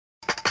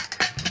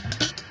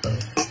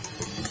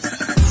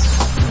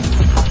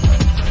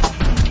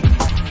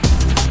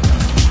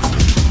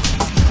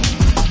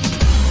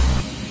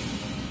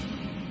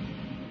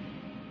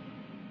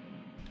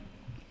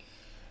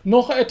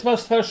noch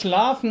etwas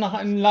verschlafen nach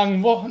einem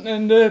langen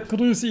Wochenende.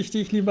 Grüße ich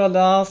dich, lieber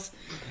Lars,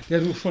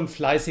 der du schon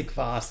fleißig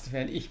warst,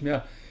 während ich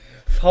mir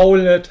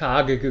faule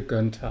Tage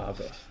gegönnt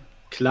habe.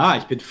 Klar,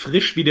 ich bin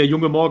frisch wie der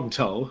junge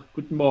Morgentau.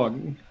 Guten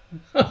Morgen.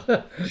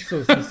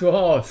 So sieht so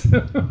aus.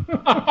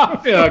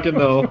 Ja,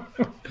 genau.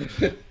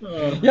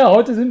 Ja,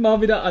 heute sind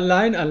wir wieder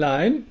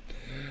allein.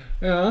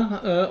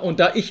 Ja, und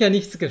da ich ja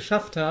nichts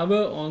geschafft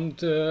habe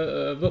und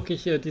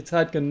wirklich die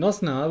Zeit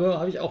genossen habe,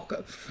 habe ich auch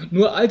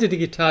nur alte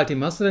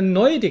Digitalthemen. Hast du denn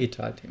neue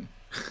Digitalthemen?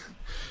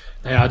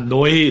 Naja,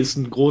 neu ist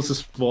ein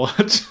großes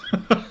Wort,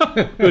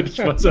 würde ich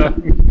mal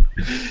sagen.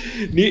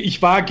 Nee,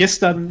 ich war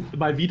gestern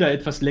mal wieder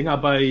etwas länger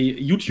bei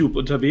YouTube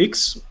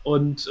unterwegs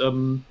und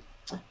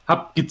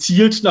habe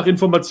gezielt nach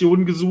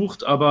Informationen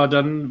gesucht, aber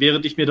dann,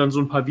 während ich mir dann so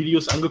ein paar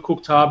Videos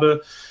angeguckt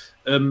habe,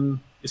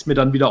 ist mir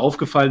dann wieder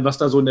aufgefallen, was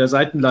da so in der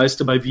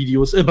Seitenleiste bei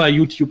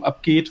YouTube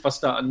abgeht,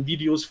 was da an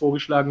Videos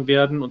vorgeschlagen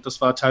werden. Und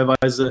das war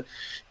teilweise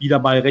wieder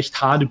bei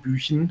recht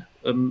Hanebüchen.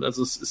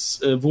 Also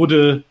es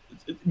wurde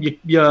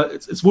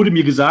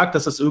mir gesagt,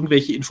 dass das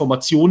irgendwelche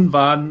Informationen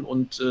waren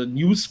und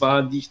News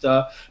waren, die ich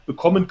da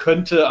bekommen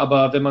könnte.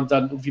 Aber wenn man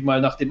dann irgendwie mal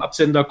nach dem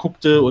Absender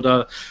guckte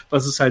oder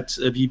was es halt,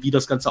 wie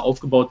das Ganze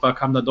aufgebaut war,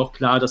 kam dann doch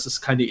klar, dass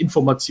es keine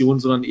Information,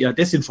 sondern eher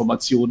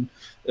Desinformation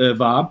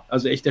war.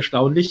 Also echt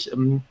erstaunlich,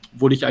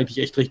 obwohl ich eigentlich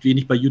echt recht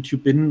wenig bei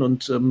YouTube bin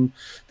und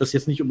das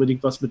jetzt nicht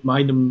unbedingt was mit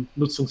meinem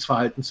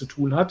Nutzungsverhalten zu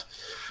tun hat.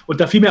 Und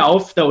da fiel mir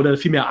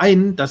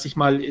ein, dass ich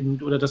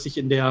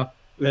in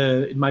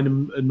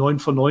meinem 9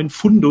 von 9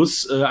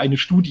 Fundus eine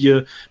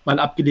Studie mal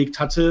abgelegt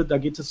hatte. Da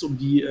geht es um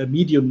die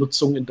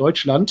Mediennutzung in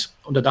Deutschland.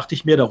 Und da dachte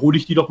ich mir, da hole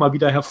ich die doch mal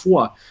wieder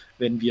hervor,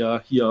 wenn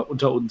wir hier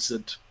unter uns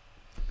sind.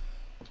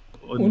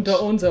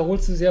 Unter uns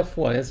erholst du sie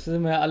hervor. Jetzt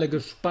sind wir ja alle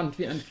gespannt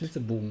wie ein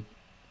Flitzebogen.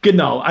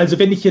 Genau, also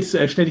wenn ich jetzt,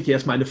 stelle ich dir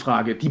erstmal eine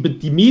Frage. Die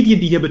Medien,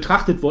 die hier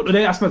betrachtet wurden, oder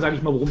erstmal sage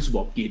ich mal, worum es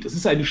überhaupt geht. Es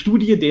ist eine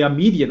Studie der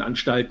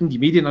Medienanstalten. Die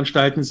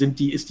Medienanstalten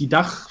ist die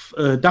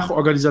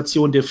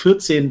Dachorganisation der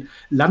 14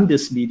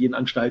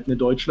 Landesmedienanstalten in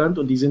Deutschland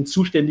und die sind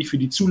zuständig für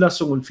die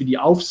Zulassung und für die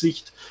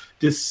Aufsicht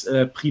des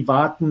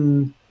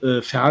privaten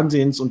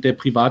Fernsehens und der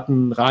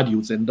privaten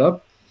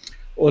Radiosender.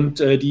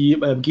 Und die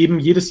geben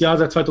jedes Jahr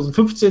seit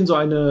 2015 so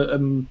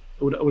eine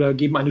oder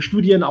geben eine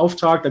Studie in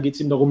Auftrag. Da geht es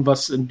eben darum,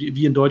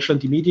 wie in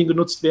Deutschland die Medien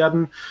genutzt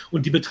werden.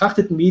 Und die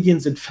betrachteten Medien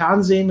sind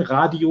Fernsehen,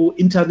 Radio,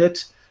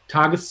 Internet,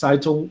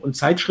 Tageszeitung und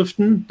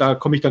Zeitschriften. Da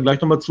komme ich dann gleich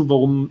nochmal zu,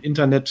 warum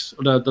Internet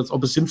oder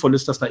ob es sinnvoll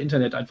ist, dass da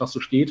Internet einfach so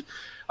steht.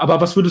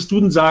 Aber was würdest du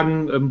denn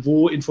sagen,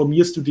 wo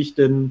informierst du dich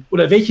denn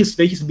oder welches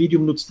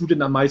Medium nutzt du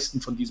denn am meisten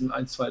von diesen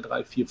 1, 2,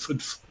 3, 4,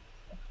 5?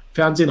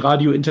 Fernsehen,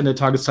 Radio, Internet,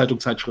 Tageszeitung,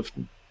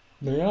 Zeitschriften.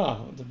 Naja,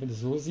 wenn du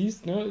so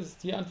siehst, ne,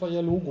 ist die Antwort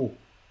ja Logo.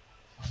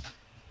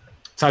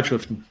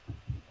 Zeitschriften.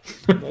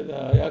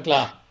 Ja,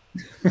 klar.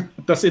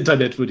 Das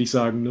Internet, würde ich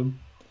sagen. Ne?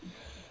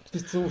 Du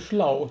bist so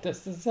schlau.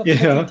 Das ist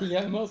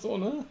ja immer so,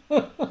 ne?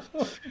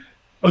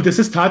 Und es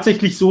ist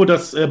tatsächlich so,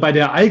 dass bei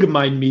der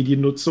allgemeinen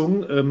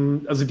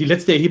Mediennutzung, also die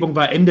letzte Erhebung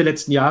war Ende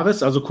letzten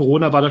Jahres, also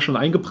Corona war da schon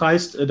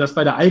eingepreist, dass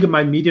bei der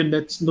allgemeinen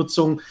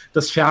Mediennutzung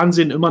das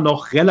Fernsehen immer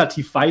noch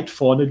relativ weit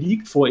vorne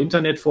liegt, vor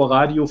Internet, vor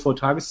Radio, vor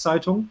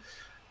Tageszeitung.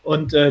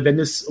 Und wenn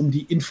es um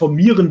die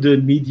informierende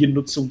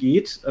Mediennutzung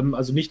geht,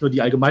 also nicht nur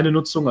die allgemeine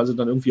Nutzung, also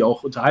dann irgendwie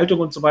auch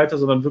Unterhaltung und so weiter,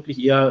 sondern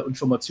wirklich eher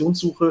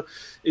Informationssuche,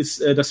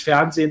 ist das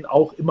Fernsehen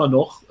auch immer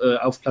noch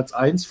auf Platz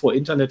 1 vor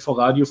Internet, vor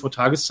Radio, vor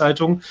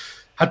Tageszeitung.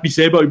 Hat mich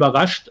selber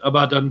überrascht,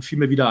 aber dann fiel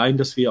mir wieder ein,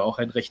 dass wir ja auch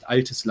ein recht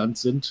altes Land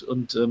sind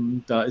und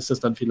da ist das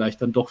dann vielleicht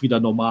dann doch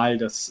wieder normal,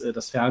 dass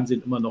das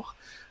Fernsehen immer noch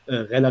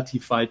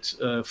relativ weit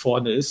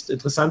vorne ist.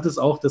 Interessant ist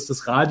auch, dass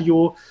das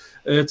Radio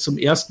zum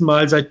ersten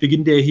Mal seit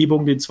Beginn der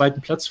Erhebung den zweiten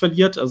Platz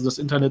verliert. Also das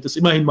Internet ist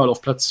immerhin mal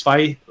auf Platz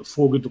 2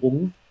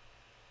 vorgedrungen.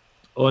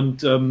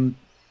 Und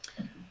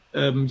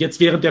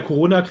jetzt während der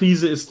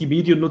Corona-Krise ist die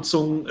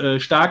Mediennutzung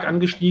stark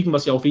angestiegen,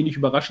 was ja auch wenig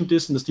überraschend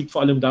ist. Und das liegt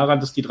vor allem daran,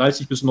 dass die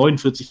 30- bis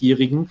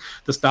 49-Jährigen,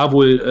 dass da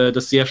wohl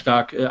das sehr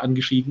stark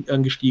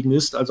angestiegen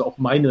ist. Also auch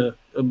meine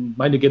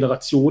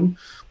Generation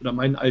oder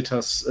mein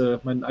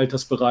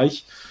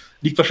Altersbereich.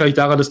 Liegt wahrscheinlich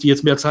daran, dass die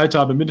jetzt mehr Zeit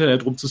haben, im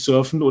Internet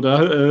rumzusurfen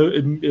oder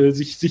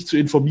sich zu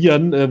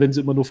informieren, wenn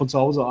sie immer nur von zu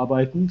Hause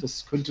arbeiten.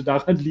 Das könnte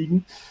daran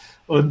liegen.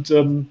 Und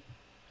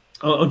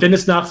wenn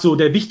es nach so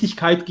der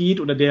Wichtigkeit geht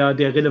oder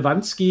der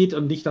Relevanz geht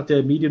und nicht nach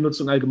der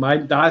Mediennutzung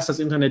allgemein, da ist das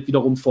Internet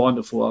wiederum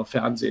vorne vor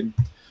Fernsehen.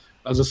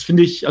 Also das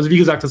finde ich, also wie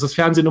gesagt, dass das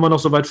Fernsehen immer noch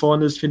so weit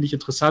vorne ist, finde ich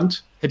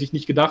interessant. Hätte ich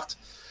nicht gedacht.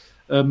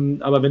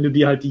 Aber wenn du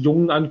dir halt die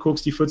Jungen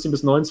anguckst, die 14-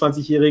 bis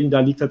 29-Jährigen, da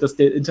liegt halt das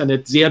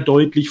Internet sehr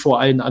deutlich vor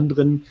allen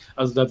anderen.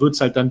 Also da wird es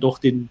halt dann doch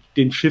den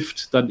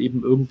Shift dann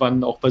eben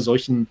irgendwann auch bei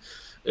solchen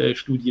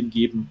Studien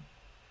geben.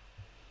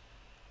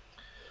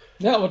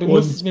 Ja, aber du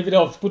musst es mir wieder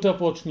aufs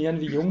Butterbrot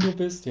schmieren, wie jung du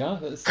bist, ja.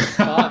 Das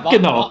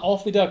war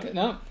auch wieder,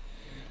 ne?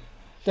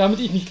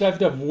 Damit ich mich gleich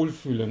wieder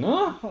wohlfühle,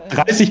 ne?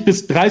 30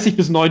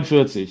 bis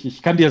 49.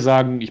 Ich kann dir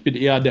sagen, ich bin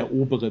eher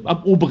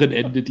am oberen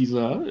Ende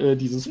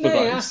dieses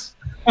Bereichs.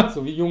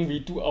 So wie jung wie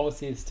du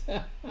aussiehst.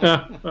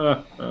 Ja,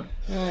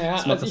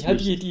 also ich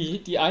halte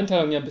die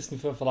Einteilung ja ein bisschen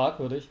für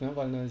fragwürdig, ne?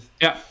 Weil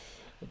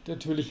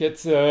Natürlich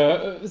jetzt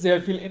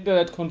sehr viel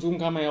Internetkonsum,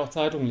 kann man ja auch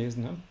Zeitung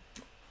lesen, ne?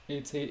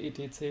 EC,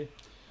 etc.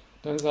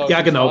 Dann ist auch Ja,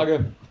 die genau.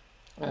 Frage,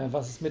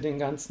 was ist mit den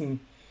ganzen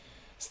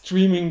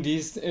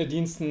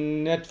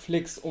Streaming-Diensten,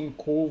 Netflix und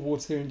Co., wo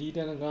zählen die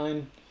denn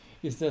rein?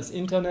 Ist das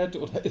Internet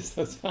oder ist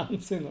das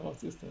Fernsehen?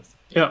 Was ist das?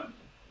 Ja.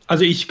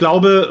 Also ich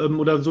glaube,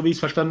 oder so wie ich es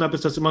verstanden habe,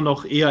 ist das immer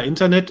noch eher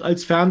Internet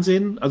als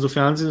Fernsehen. Also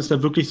Fernsehen ist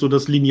dann wirklich so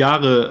das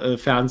lineare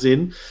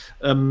Fernsehen.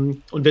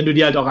 Und wenn du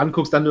dir halt auch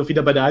anguckst, dann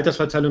wieder bei der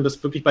Altersverteilung,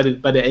 dass wirklich bei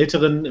der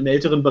älteren, im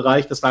älteren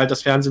Bereich, dass da halt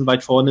das Fernsehen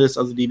weit vorne ist.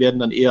 Also die werden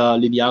dann eher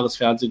lineares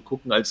Fernsehen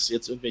gucken, als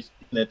jetzt irgendwelche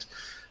Internet.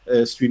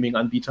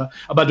 Streaming-Anbieter.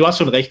 Aber du hast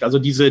schon recht, also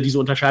diese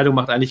Unterscheidung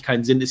macht eigentlich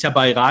keinen Sinn. Ist ja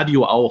bei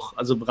Radio auch.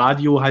 Also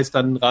Radio heißt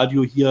dann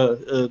Radio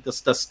hier,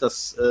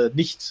 das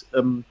nicht,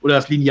 oder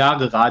das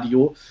lineare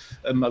Radio.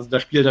 Also da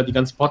spielt dann die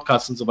ganzen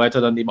Podcasts und so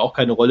weiter dann eben auch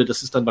keine Rolle.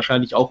 Das ist dann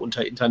wahrscheinlich auch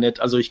unter Internet.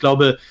 Also ich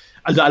glaube,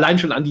 also allein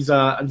schon an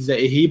dieser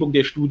Erhebung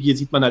der Studie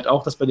sieht man halt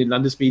auch, dass bei den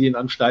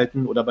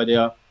Landesmedienanstalten oder bei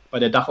der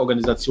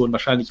Dachorganisation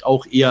wahrscheinlich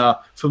auch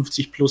eher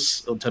 50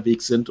 plus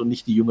unterwegs sind und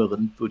nicht die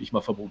Jüngeren, würde ich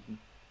mal vermuten.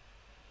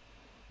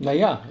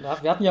 Naja,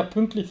 wir hatten ja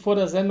pünktlich vor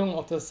der Sendung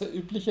auch das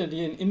Übliche,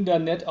 den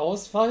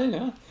Internetausfall,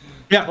 ja?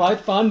 Ja,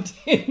 Breitband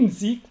in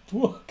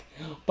Siegburg.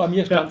 Bei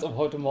mir stand es ja, auch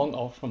heute Morgen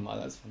auch schon mal,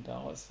 also von da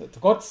aus.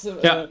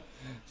 ja.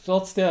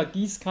 Trotz der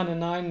Gießkanne,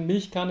 nein,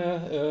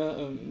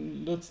 Milchkanne,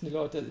 nutzen die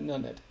Leute das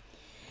Internet.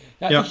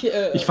 Ja, Ja, ich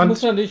ich muss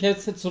fand, natürlich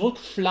jetzt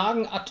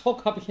zurückschlagen. Ad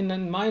hoc habe ich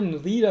in meinen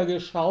Reader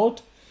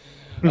geschaut.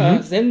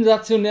 mhm.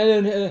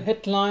 Sensationelle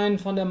Headline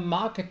von der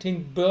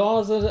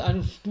Marketingbörse,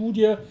 eine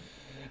Studie.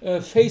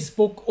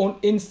 Facebook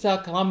und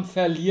Instagram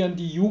verlieren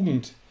die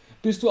Jugend.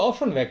 Bist du auch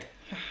schon weg?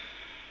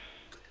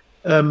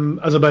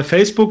 Also bei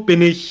Facebook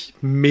bin ich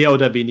mehr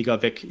oder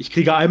weniger weg. Ich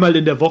kriege einmal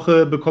in der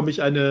Woche, bekomme ich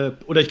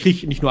oder ich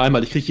kriege nicht nur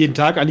einmal, ich kriege jeden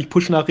Tag eigentlich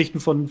Push-Nachrichten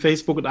von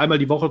Facebook und einmal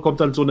die Woche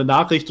kommt dann so eine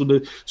Nachricht, so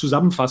eine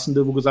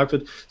zusammenfassende, wo gesagt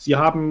wird, Sie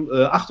haben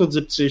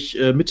 78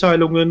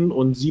 Mitteilungen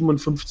und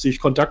 57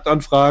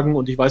 Kontaktanfragen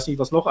und ich weiß nicht,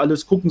 was noch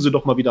alles. Gucken Sie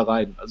doch mal wieder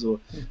rein.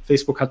 Also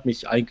Facebook hat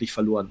mich eigentlich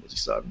verloren, muss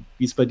ich sagen.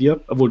 Wie ist es bei dir?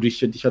 Obwohl,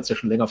 dich hat es ja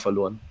schon länger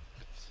verloren.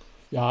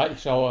 Ja,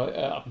 ich schaue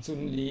ab und zu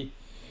in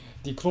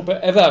die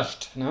Gruppe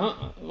Evershed, ne?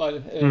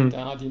 Weil Hm.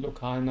 da die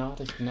lokalen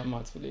Nachrichten dann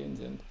mal zu lesen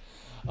sind.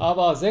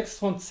 Aber 6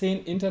 von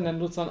 10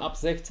 Internetnutzern ab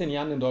 16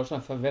 Jahren in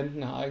Deutschland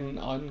verwenden nach eigenen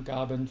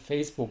Angaben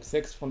Facebook.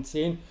 6 von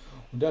 10.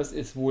 Und das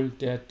ist wohl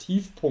der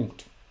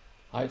Tiefpunkt,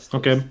 heißt es.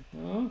 Okay.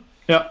 Ja.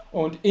 Ja,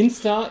 Und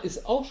Insta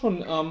ist auch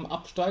schon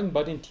absteigen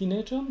bei den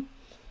Teenagern.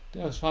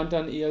 Da scheint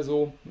dann eher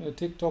so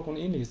TikTok und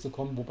ähnliches zu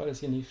kommen, wobei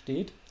das hier nicht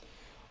steht.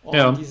 Und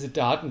ja. diese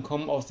Daten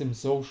kommen aus dem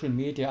Social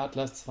Media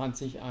Atlas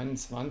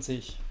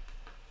 2021.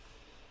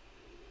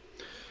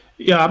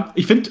 Ja,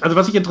 ich finde, also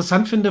was ich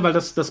interessant finde, weil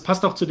das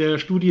passt auch zu der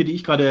Studie, die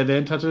ich gerade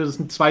erwähnt hatte, das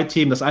sind zwei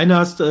Themen. Das eine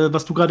hast,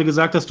 was du gerade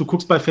gesagt hast, du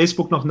guckst bei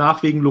Facebook noch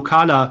nach wegen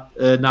lokaler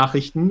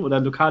Nachrichten oder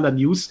lokaler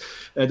News.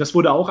 Das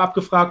wurde auch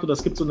abgefragt oder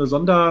es gibt so eine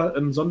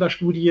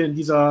Sonderstudie in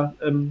dieser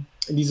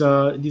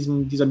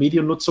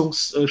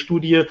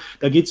Mediennutzungsstudie.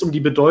 Da geht es um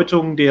die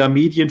Bedeutung der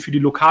Medien für die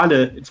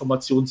lokale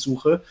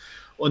Informationssuche.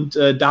 Und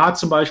da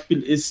zum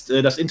Beispiel ist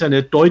das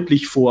Internet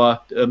deutlich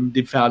vor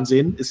dem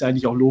Fernsehen, ist ja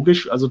eigentlich auch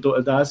logisch. Also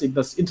da ist eben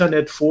das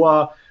Internet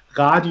vor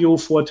Radio,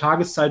 vor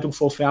Tageszeitung,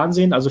 vor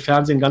Fernsehen, also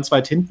Fernsehen ganz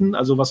weit hinten.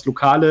 Also was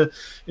lokale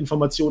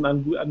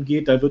Informationen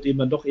angeht, da wird eben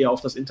dann doch eher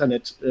auf das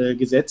Internet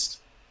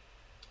gesetzt.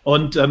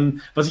 Und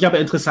was ich aber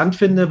interessant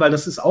finde, weil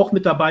das ist auch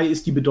mit dabei,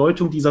 ist die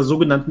Bedeutung dieser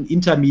sogenannten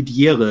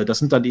Intermediäre. Das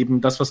sind dann eben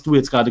das, was du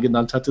jetzt gerade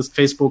genannt hattest,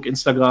 Facebook,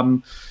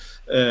 Instagram,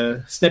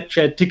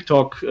 Snapchat,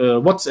 TikTok,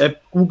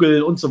 WhatsApp,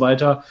 Google und so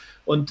weiter.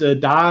 Und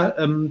da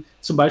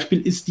zum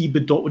Beispiel ist die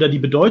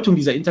Bedeutung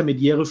dieser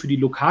Intermediäre für die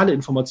lokale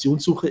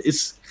Informationssuche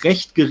ist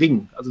recht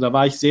gering. Also da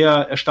war ich sehr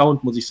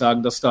erstaunt, muss ich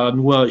sagen, dass da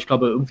nur, ich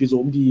glaube, irgendwie so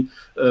um die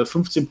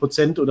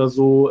 15% oder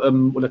so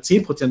oder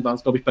 10% waren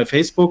es, glaube ich, bei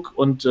Facebook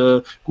und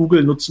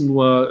Google nutzen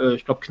nur,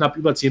 ich glaube, knapp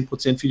über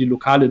 10% für die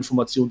lokale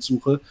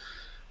Informationssuche.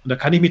 Und da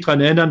kann ich mich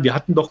dran erinnern, wir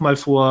hatten doch mal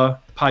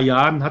vor ein paar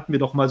Jahren, hatten wir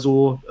doch mal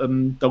so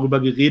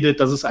darüber geredet,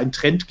 dass es einen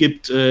Trend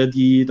gibt,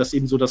 dass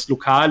eben so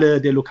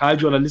der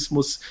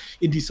Lokaljournalismus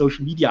in die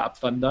Social Media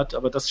abwandert.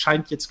 Aber das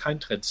scheint jetzt kein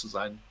Trend zu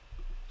sein.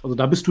 Also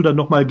da bist du dann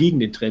nochmal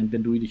gegen den Trend,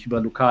 wenn du dich über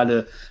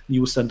lokale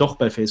News dann doch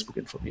bei Facebook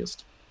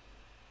informierst.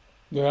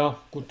 Ja,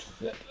 gut.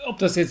 Ob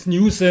das jetzt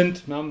News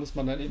sind, na, muss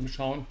man dann eben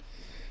schauen.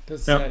 Das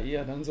ist ja Ja,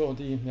 eher dann so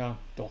ja,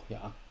 doch,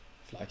 ja,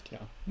 vielleicht ja.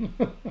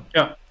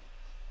 ja.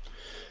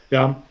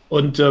 Ja,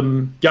 und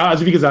ja,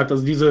 also wie gesagt,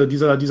 also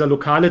dieser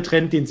lokale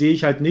Trend, den sehe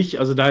ich halt nicht.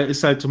 Also da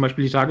ist halt zum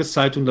Beispiel die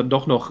Tageszeitung dann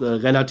doch noch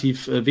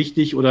relativ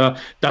wichtig oder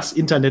das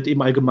Internet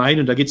eben allgemein.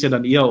 Und da geht es ja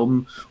dann eher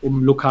um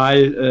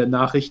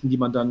Lokalnachrichten, die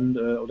man dann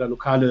oder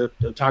lokale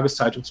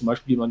Tageszeitung zum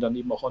Beispiel, die man dann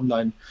eben auch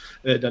online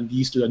dann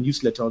liest oder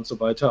Newsletter und so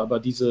weiter.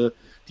 Aber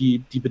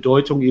die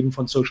Bedeutung eben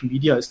von Social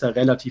Media ist da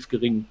relativ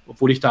gering,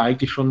 obwohl ich da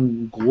eigentlich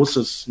schon ein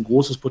großes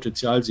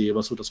Potenzial sehe,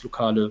 was so das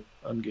Lokale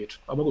angeht.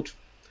 Aber gut.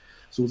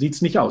 So sieht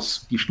es nicht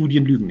aus. Die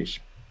Studien lügen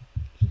nicht.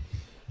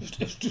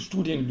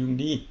 Studien lügen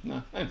nie.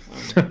 Nein, nein,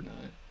 nein.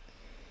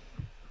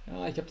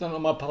 Ja, ich habe dann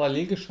nochmal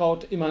parallel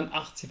geschaut, immerhin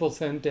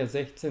 80% der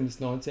 16-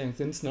 bis 19-Jährigen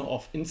sind es noch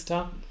auf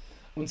Insta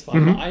und zwar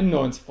nur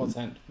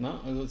 91%. Ne?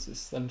 Also es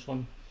ist dann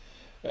schon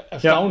Ja.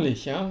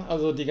 erstaunlich, ja.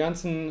 Also die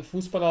ganzen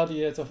Fußballer, die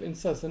jetzt auf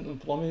Insta sind und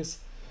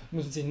Promis,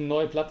 müssen sich eine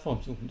neue Plattform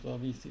suchen. So,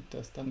 wie sieht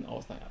das dann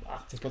aus? Naja,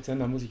 80%,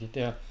 da muss ich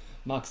der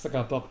Mark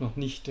Zuckerberg noch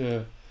nicht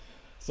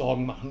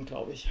Sorgen machen,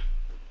 glaube ich.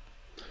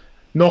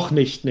 Noch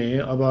nicht, nee,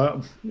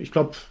 aber ich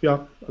glaube,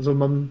 ja, also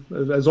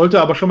er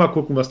sollte aber schon mal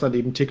gucken, was dann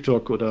eben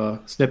TikTok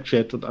oder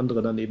Snapchat und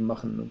andere daneben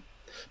machen. Ne?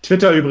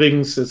 Twitter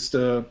übrigens ist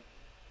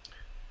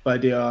bei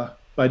der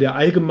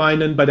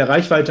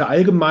Reichweite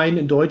allgemein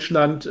in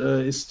Deutschland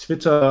ist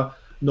Twitter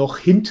noch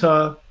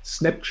hinter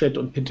Snapchat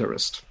und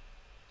Pinterest.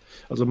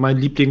 Also mein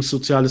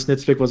Lieblingssoziales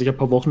Netzwerk, was ich ein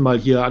paar Wochen mal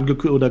hier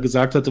angekündigt oder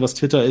gesagt hatte, was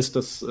Twitter ist,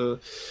 das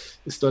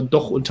ist dann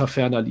doch unter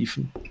ferner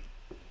liefen.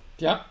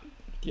 Ja,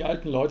 die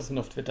alten Leute sind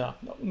auf Twitter.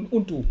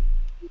 Und du.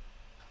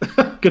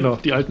 Genau,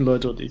 die alten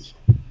Leute und ich.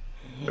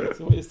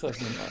 So ist das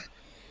nun mal.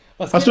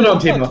 Was Hast geht du noch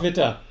denn ein Thema? bei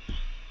Twitter?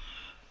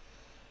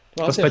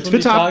 Du Was hast ja bei schon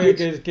Twitter die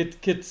Frage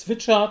abgeht?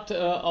 gezwitschert,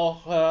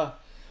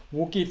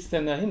 wo geht's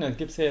denn dahin? Da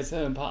gibt es ja jetzt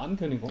ein paar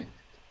Ankündigungen.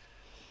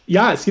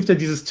 Ja, es gibt ja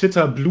dieses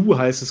Twitter Blue,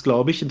 heißt es,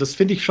 glaube ich, und das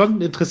finde ich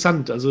schon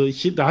interessant. Also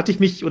da hatte ich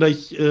mich,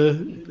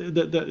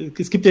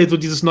 es gibt ja so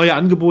dieses neue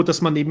Angebot, dass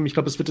man eben, ich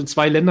glaube, es wird in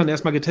 2 Ländern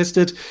erstmal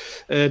getestet,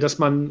 dass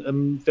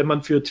man, wenn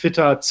man für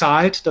Twitter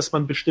zahlt, dass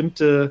man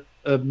bestimmte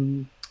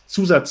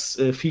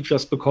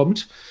Zusatzfeatures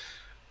bekommt.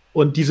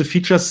 Und diese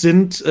Features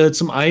sind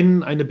zum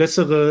einen ein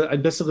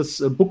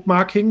besseres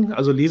Bookmarking,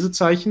 also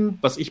Lesezeichen,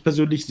 was ich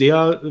persönlich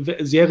sehr,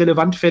 sehr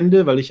relevant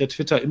fände, weil ich ja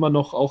Twitter immer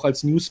noch auch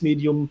als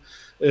Newsmedium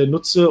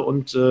nutze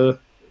und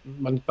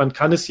man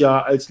kann es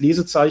ja als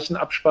Lesezeichen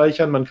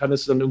abspeichern, man kann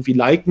es dann irgendwie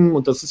liken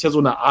und das ist ja so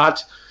eine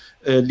Art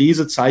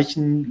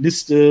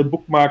Lesezeichenliste,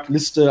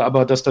 Bookmarkliste,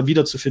 aber das dann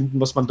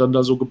wiederzufinden, was man dann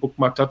da so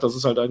gebookmarkt hat, das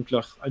ist halt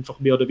einfach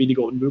mehr oder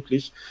weniger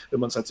unmöglich, wenn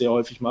man es halt sehr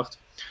häufig macht.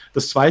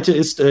 Das zweite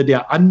ist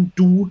der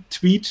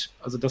Undo-Tweet,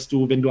 also dass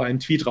du, wenn du einen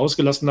Tweet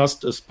rausgelassen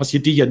hast, das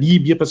passiert dir ja nie,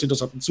 mir passiert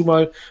das ab und zu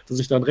mal, dass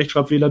ich da einen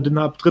Rechtschreibfehler drin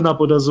hab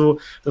oder so,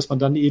 dass man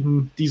dann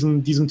eben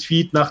diesen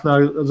Tweet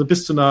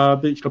bis zu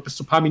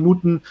ein paar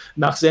Minuten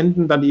nach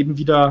Senden dann eben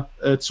wieder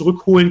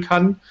zurückholen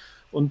kann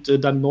und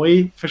dann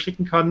neu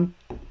verschicken kann.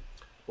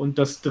 Und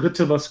das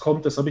dritte, was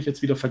kommt, das habe ich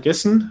jetzt wieder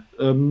vergessen.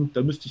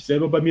 Da müsste ich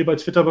selber bei mir bei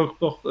Twitter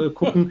noch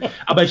gucken.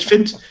 Aber ich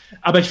finde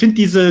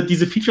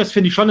diese Features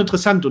finde ich schon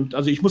interessant. Und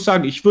also ich muss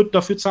sagen, ich würde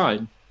dafür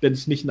zahlen, wenn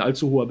es nicht ein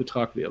allzu hoher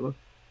Betrag wäre.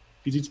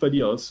 Wie sieht es bei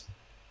dir aus?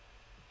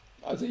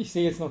 Also ich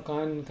sehe jetzt noch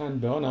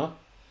keinen Burner.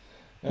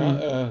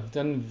 Ja,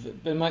 dann,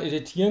 wenn man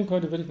editieren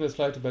könnte, würde ich mir das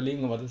vielleicht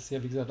überlegen, aber das ist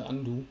ja wie gesagt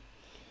Undo.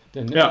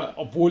 Denn Ja.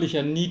 obwohl ich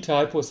ja nie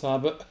Typos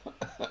habe,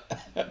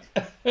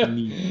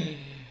 Nie.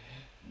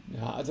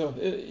 ja, also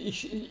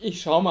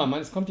ich schaue mal,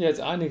 es kommt ja jetzt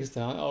einiges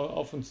da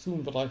auf uns zu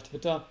im Bereich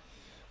Twitter,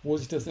 wo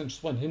sich das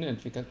entsprechend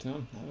hinentwickelt. Ne?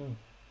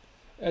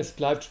 Es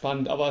bleibt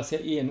spannend, aber es ist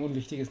ja eh ein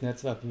unwichtiges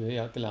Netzwerk, wie wir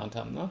ja gelernt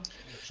haben. Ne?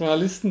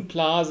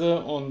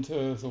 Journalistenblase und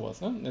sowas,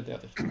 ne? In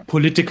der Richtung.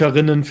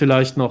 Politikerinnen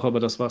vielleicht noch, aber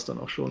das war es dann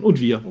auch schon. Und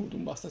wir. Oh, du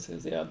machst das ja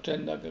sehr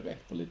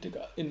gendergerecht,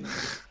 PolitikerInnen.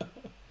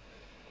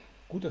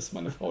 Gut, dass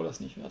meine Frau das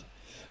nicht hört.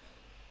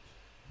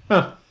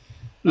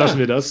 Lassen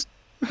wir das.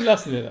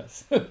 Lassen wir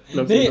das.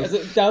 Lassen Nee, wir das.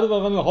 also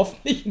darüber wollen wir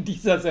hoffentlich in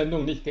dieser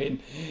Sendung nicht reden.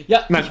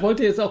 Ja, Nein. ich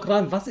wollte jetzt auch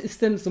gerade, was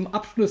ist denn zum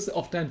Abschluss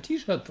auf deinem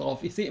T-Shirt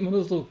drauf? Ich sehe immer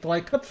nur so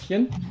 3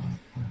 Köpfchen.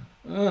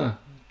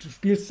 Du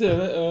spielst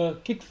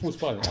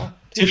Kickfußball, ja?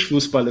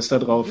 Tischfußball ist da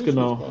drauf,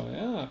 genau. Tischfußball,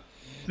 ja.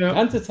 Die Ja.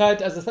 ganze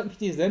Zeit, also das hat mich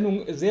die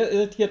Sendung sehr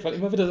irritiert, weil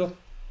immer wieder so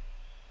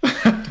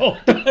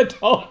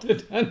tauchte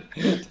dann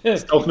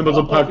Es tauchen immer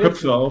so ein paar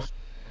Köpfe auf.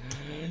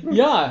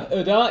 Ja,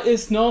 da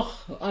ist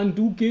noch ein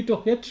Du geht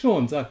doch jetzt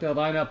schon, sagt der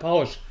Rainer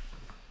Pausch.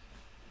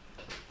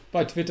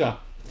 Bei Twitter.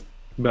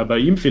 Ja, bei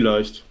ihm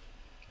vielleicht.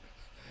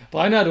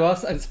 Rainer, du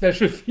hast ein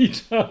Special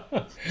Feature.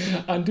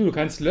 Undo, du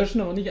kannst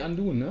löschen, aber nicht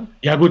undo, ne?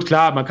 Ja, gut,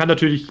 klar, man kann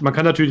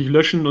natürlich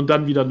löschen und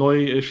dann wieder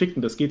neu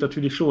schicken. Das geht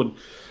natürlich schon.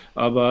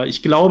 Aber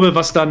ich glaube,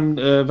 was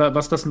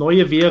das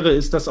Neue wäre,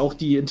 ist, dass auch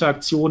die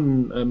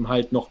Interaktionen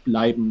halt noch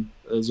bleiben,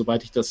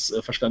 soweit ich das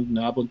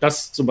verstanden habe. Und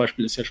das zum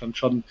Beispiel ist ja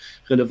schon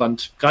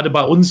relevant. Gerade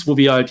bei uns, wo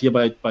wir halt hier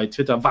bei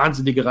Twitter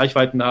wahnsinnige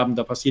Reichweiten haben,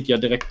 da passiert ja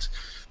direkt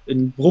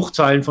in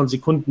Bruchteilen von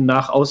Sekunden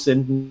nach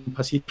Aussenden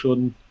passiert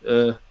schon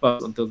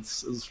was. Und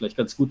das ist vielleicht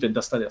ganz gut, wenn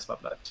das dann erstmal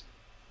bleibt.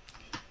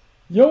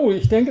 Jo,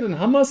 ich denke, dann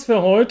haben wir es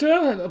für heute.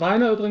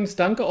 Rainer, übrigens,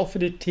 danke auch für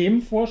die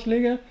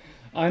Themenvorschläge.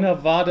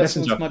 Einer war, dass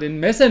wir uns mal den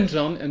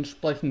Messengern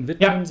entsprechend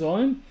widmen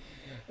sollen.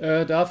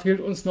 Da fehlt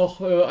uns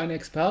noch ein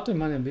Experte. Ich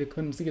meine, wir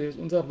können sicherlich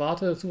unsere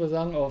Warte dazu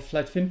sagen, aber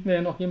vielleicht finden wir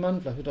ja noch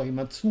jemanden, vielleicht wird auch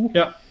jemand zu,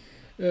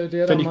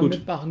 der da mal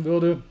mitmachen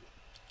würde.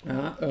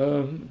 Ja,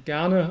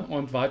 gerne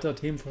und weitere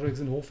Themenvorschläge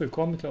sind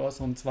hochwillkommen. Ich glaube, du hast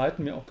noch einen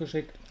zweiten mir auch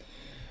geschickt.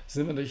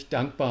 Sind wir natürlich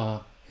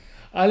dankbar.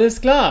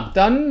 Alles klar,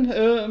 dann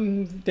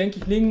denke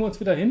ich, legen wir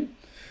uns wieder hin.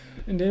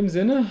 In dem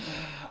Sinne.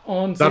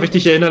 Und darf ich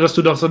dich erinnern, dass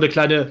du noch so eine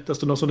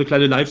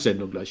kleine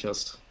Live-Sendung gleich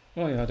hast?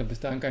 Oh ja, bis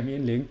dahin kann ich mich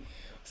hinlegen.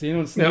 Sehen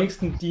uns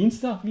nächsten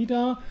Dienstag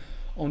wieder.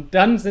 Und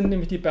dann sind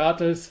nämlich die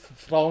Bertels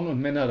Frauen und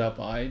Männer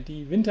dabei,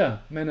 die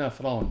Wintermänner,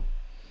 Frauen,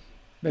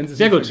 wenn sie es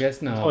Sehr nicht gut.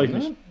 vergessen Freue haben. ich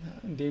mich. Ne?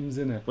 In dem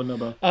Sinne.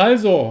 Wunderbar.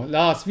 Also,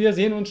 Lars, wir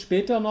sehen uns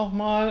später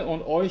nochmal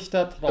und euch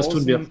da Das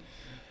tun wir. draußen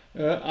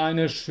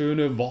eine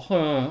schöne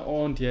Woche.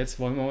 Und jetzt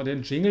wollen wir mal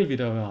den Jingle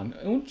wieder hören.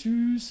 Und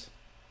tschüss.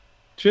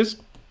 Tschüss.